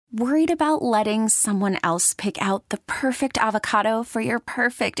Worried about letting someone else pick out the perfect avocado for your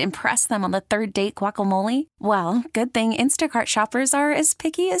perfect impress them on the third date guacamole? Well, good thing Instacart shoppers are as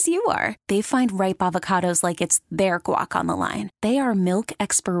picky as you are. They find ripe avocados like it's their guac on the line. They are milk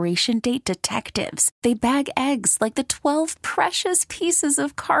expiration date detectives. They bag eggs like the 12 precious pieces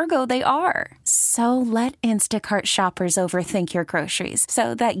of cargo they are. So let Instacart shoppers overthink your groceries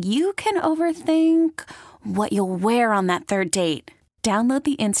so that you can overthink what you'll wear on that third date. Download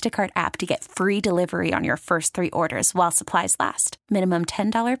the Instacart app to get free delivery on your first 3 orders while supplies last. Minimum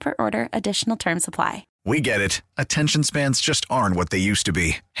 $10 per order. Additional terms apply. We get it. Attention spans just aren't what they used to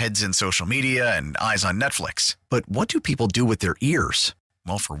be. Heads in social media and eyes on Netflix. But what do people do with their ears?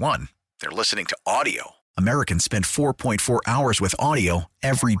 Well, for one, they're listening to audio. Americans spend 4.4 hours with audio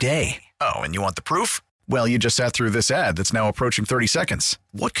every day. Oh, and you want the proof? Well, you just sat through this ad that's now approaching 30 seconds.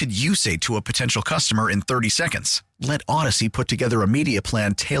 What could you say to a potential customer in 30 seconds? Let Odyssey put together a media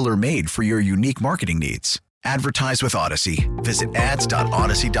plan tailor-made for your unique marketing needs. Advertise with Odyssey. Visit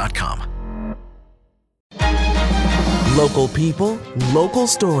ads.odyssey.com. Local people, local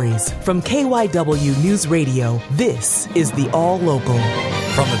stories. From KYW News Radio, this is the All Local.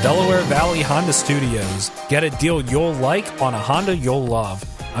 From the Delaware Valley Honda Studios, get a deal you'll like on a Honda you'll love.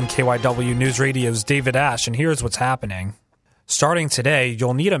 I'm KYW News Radio's David Ash, and here's what's happening. Starting today,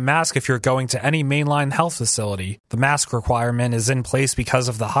 you'll need a mask if you're going to any mainline health facility. The mask requirement is in place because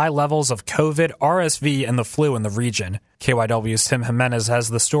of the high levels of COVID, RSV, and the flu in the region. KYW's Tim Jimenez has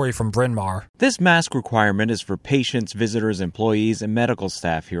the story from Bryn Mawr. This mask requirement is for patients, visitors, employees, and medical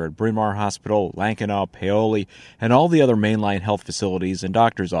staff here at Bryn Mawr Hospital, Lankenau, Paoli, and all the other mainline health facilities and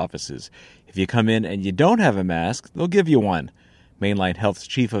doctors' offices. If you come in and you don't have a mask, they'll give you one. Mainline Health's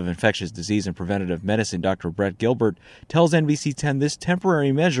Chief of Infectious Disease and Preventative Medicine, Dr. Brett Gilbert, tells NBC 10 this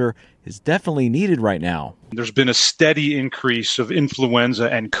temporary measure is definitely needed right now. There's been a steady increase of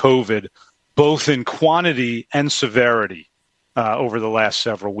influenza and COVID, both in quantity and severity, over the last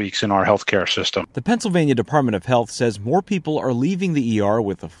several weeks in our healthcare system. The Pennsylvania Department of Health says more people are leaving the ER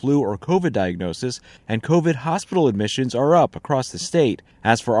with a flu or COVID diagnosis, and COVID hospital admissions are up across the state.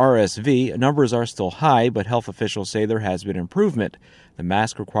 As for RSV, numbers are still high, but health officials say there has been improvement. The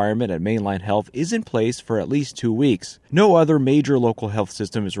mask requirement at Mainline Health is in place for at least 2 weeks. No other major local health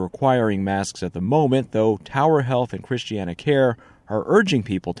system is requiring masks at the moment, though Tower Health and Christiana Care are urging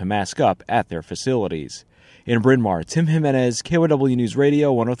people to mask up at their facilities. In Bryn Mawr, Tim Jimenez, KYW News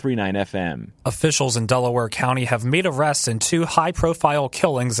Radio, 103.9 FM. Officials in Delaware County have made arrests in 2 high-profile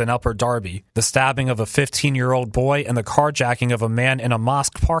killings in Upper Darby, the stabbing of a 15-year-old boy and the carjacking of a man in a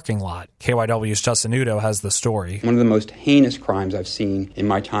mosque parking lot. KYW's Justin Udo has the story. One of the most heinous crimes I've seen in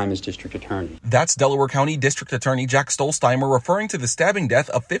my time as district attorney. That's Delaware County District Attorney Jack Stolsteimer referring to the stabbing death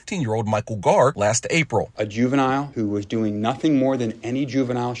of 15-year-old Michael Garr last April. A juvenile who was doing nothing more than any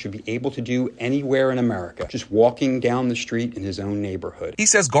juvenile should be able to do anywhere in America. Just walking down the street in his own neighborhood. He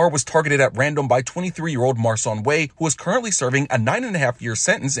says Garr was targeted at random by 23-year-old Marson Way, who is currently serving a 9.5-year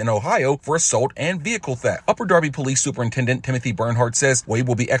sentence in Ohio for assault and vehicle theft. Upper Darby Police Superintendent Timothy Bernhardt says Way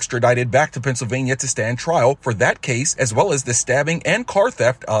will be extradited back to Pennsylvania to stand trial for that case, as well as the stabbing and car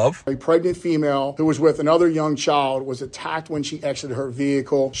theft of a pregnant female who was with another young child, was attacked when she exited her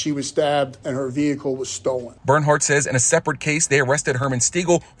vehicle. She was stabbed and her vehicle was stolen. Bernhardt says in a separate case, they arrested Herman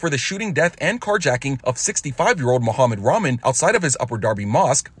Stiegel for the shooting, death, and carjacking of 65-year-old Mohammed Rahman outside of his Upper Darby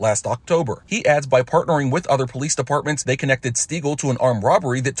Mosque last October. He adds by partnering with other police departments, they connected Stiegel to an armed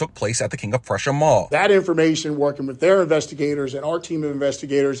robbery that took place at the King of Prussia Mall. That information, working with their investigators and our team of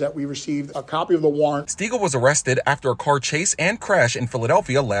investigators, that we received a copy of the warrant. Stiegel was arrested after a car chase and crash in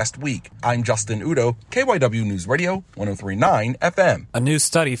Philadelphia last week. I'm Justin Udo, KYW News Radio, 103.9 FM. A new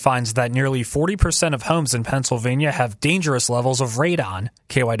study finds that nearly 40% of homes in Pennsylvania have dangerous levels of radon.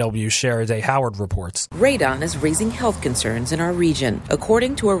 KYW's Shara Day Howard reports. Radon is raising health concerns in our region.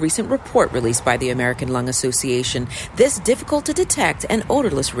 According to a recent report released by the American Lung Association, this difficult-to-detect and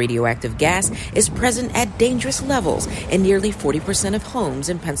odorless radioactive gas is present at dangerous levels in nearly 40% of homes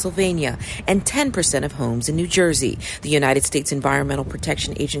in Pennsylvania and 10% of homes in New Jersey. The United States Environmental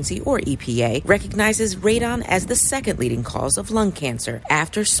Protection Agency, or EPA, recognizes radon as the second leading cause of lung cancer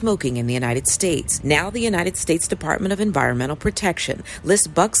after smoking in the United States. Now the United States Department of Environmental Protection lists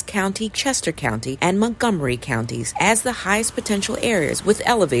Bucks County, Chester County, and Montgomery counties as the highest potential areas with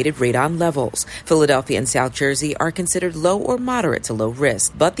elevated radon levels. Philadelphia and South Jersey are considered low or moderate to low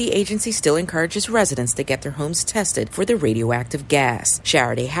risk, but the agency still encourages residents to get their homes tested for the radioactive gas.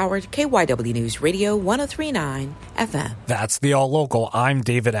 Charity Howard, KYW News Radio 103.9 FM. That's the All Local. I'm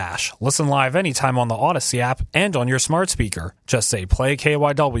David Ash. Listen live anytime on the Odyssey app and on your smart speaker. Just say play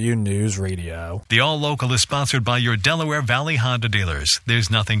KYW News Radio. The All Local is sponsored by your Delaware Valley Honda dealers. There's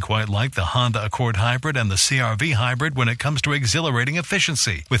nothing quite like the Honda Accord Hybrid and the CR-V Hybrid when it comes to exhilarating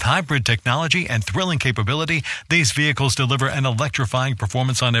efficiency. With hybrid technology and thrilling capability, these vehicles deliver an electrifying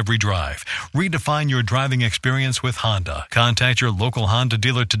performance on every drive. Redefine your driving experience with Honda. Contact your local Honda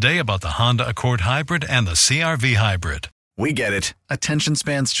dealer today about the Honda Accord Hybrid and the CR-V Hybrid. We get it. Attention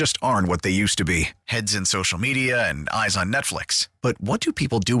spans just aren't what they used to be. Heads in social media and eyes on Netflix. But what do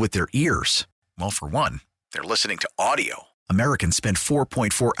people do with their ears? Well, for one, they're listening to audio. Americans spend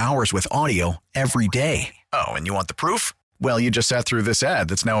 4.4 hours with audio every day. Oh, and you want the proof? Well, you just sat through this ad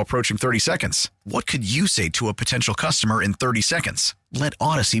that's now approaching 30 seconds. What could you say to a potential customer in 30 seconds? Let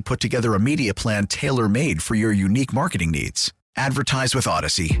Odyssey put together a media plan tailor-made for your unique marketing needs. Advertise with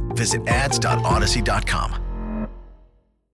Odyssey. Visit ads.odyssey.com.